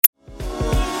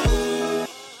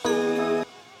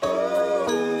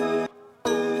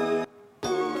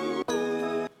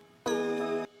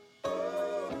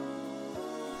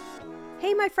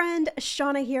my friend,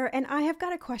 Shauna here, and I have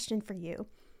got a question for you.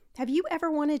 Have you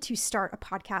ever wanted to start a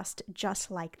podcast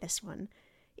just like this one?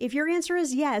 If your answer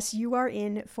is yes, you are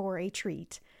in for a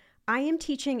treat. I am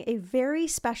teaching a very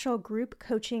special group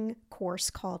coaching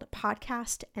course called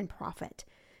Podcast and Profit.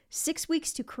 6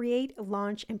 weeks to create,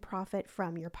 launch, and profit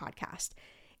from your podcast.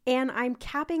 And I'm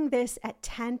capping this at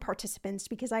 10 participants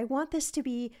because I want this to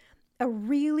be a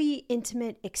really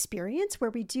intimate experience where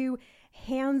we do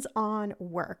hands-on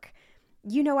work.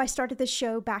 You know, I started this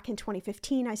show back in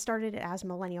 2015. I started it as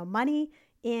Millennial Money.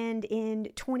 And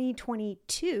in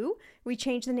 2022, we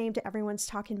changed the name to Everyone's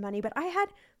Talking Money. But I had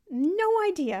no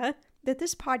idea that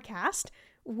this podcast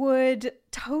would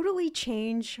totally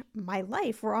change my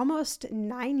life. We're almost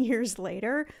 9 years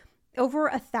later, over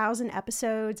 1,000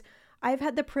 episodes. I've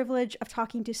had the privilege of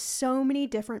talking to so many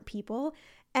different people.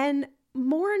 And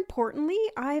more importantly,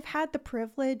 I've had the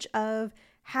privilege of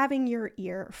having your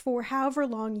ear for however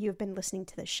long you've been listening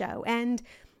to the show. And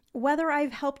whether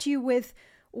I've helped you with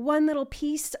one little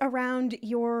piece around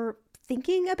your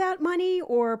thinking about money,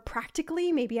 or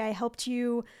practically, maybe I helped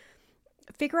you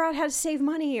figure out how to save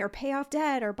money or pay off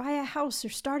debt or buy a house or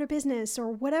start a business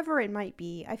or whatever it might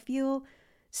be. I feel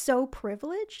so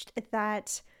privileged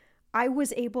that I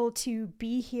was able to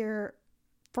be here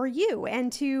for you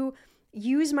and to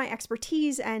use my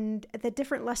expertise and the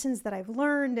different lessons that I've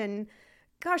learned and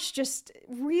just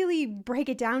really break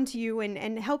it down to you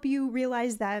and help you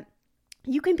realize that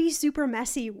you can be super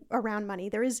messy around money.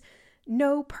 There is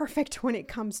no perfect when it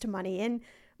comes to money. And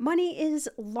money is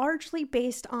largely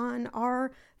based on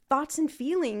our thoughts and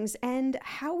feelings and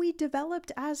how we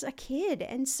developed as a kid.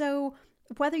 And so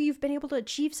whether you've been able to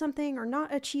achieve something or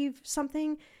not achieve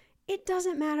something, it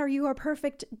doesn't matter. You are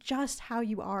perfect just how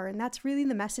you are. And that's really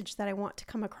the message that I want to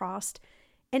come across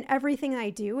in everything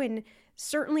I do. And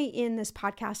certainly in this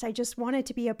podcast, I just want it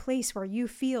to be a place where you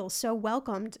feel so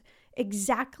welcomed,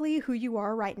 exactly who you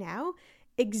are right now,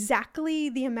 exactly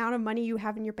the amount of money you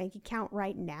have in your bank account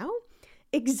right now,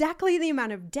 exactly the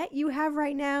amount of debt you have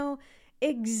right now,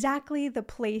 exactly the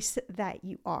place that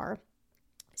you are.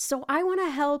 So I want to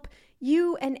help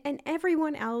you and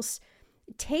everyone else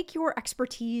take your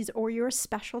expertise or your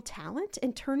special talent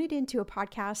and turn it into a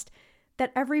podcast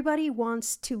that everybody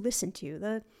wants to listen to.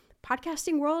 The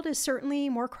podcasting world is certainly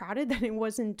more crowded than it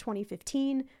was in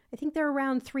 2015. I think there are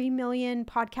around 3 million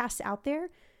podcasts out there.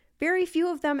 Very few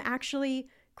of them actually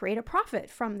create a profit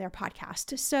from their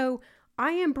podcast. So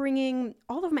I am bringing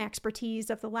all of my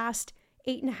expertise of the last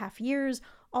 8.5 years,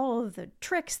 all of the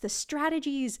tricks, the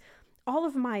strategies, all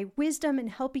of my wisdom in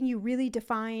helping you really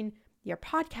define your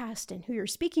podcast and who you're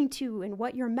speaking to and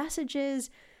what your message is.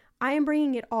 I am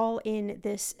bringing it all in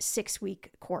this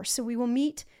 6-week course. So we will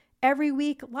meet every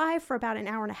week live for about an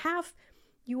hour and a half.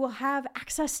 You will have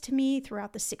access to me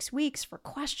throughout the 6 weeks for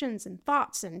questions and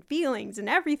thoughts and feelings and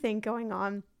everything going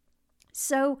on.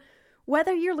 So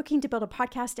whether you're looking to build a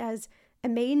podcast as a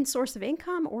main source of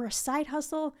income or a side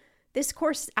hustle, this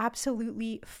course is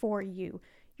absolutely for you.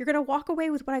 You're going to walk away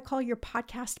with what I call your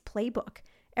podcast playbook.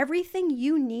 Everything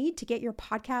you need to get your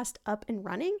podcast up and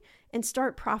running and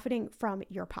start profiting from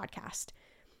your podcast.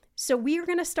 So we are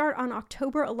going to start on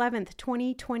October 11th,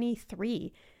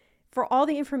 2023. For all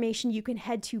the information, you can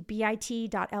head to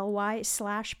bit.ly/pod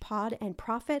and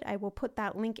profit. I will put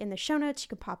that link in the show notes. You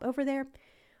can pop over there.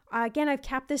 Again, I've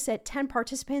capped this at 10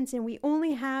 participants and we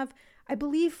only have, I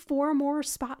believe, 4 more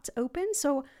spots open.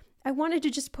 So I wanted to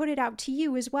just put it out to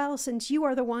you as well, since you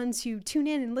are the ones who tune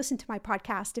in and listen to my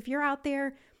podcast. If you're out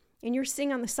there and you're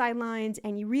sitting on the sidelines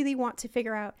and you really want to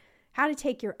figure out how to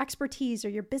take your expertise or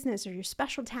your business or your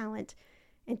special talent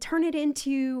and turn it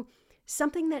into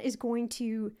something that is going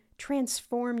to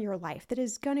transform your life, that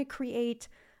is going to create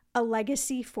a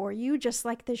legacy for you, just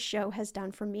like this show has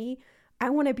done for me, I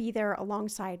want to be there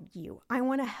alongside you. I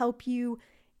want to help you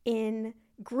in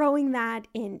growing that,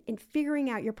 in figuring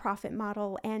out your profit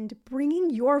model and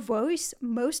bringing your voice,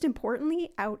 most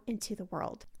importantly, out into the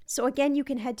world. So again, you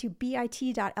can head to bit.ly/pod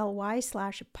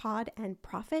and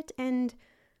profit, and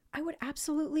I would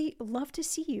absolutely love to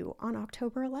see you on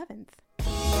October 11th.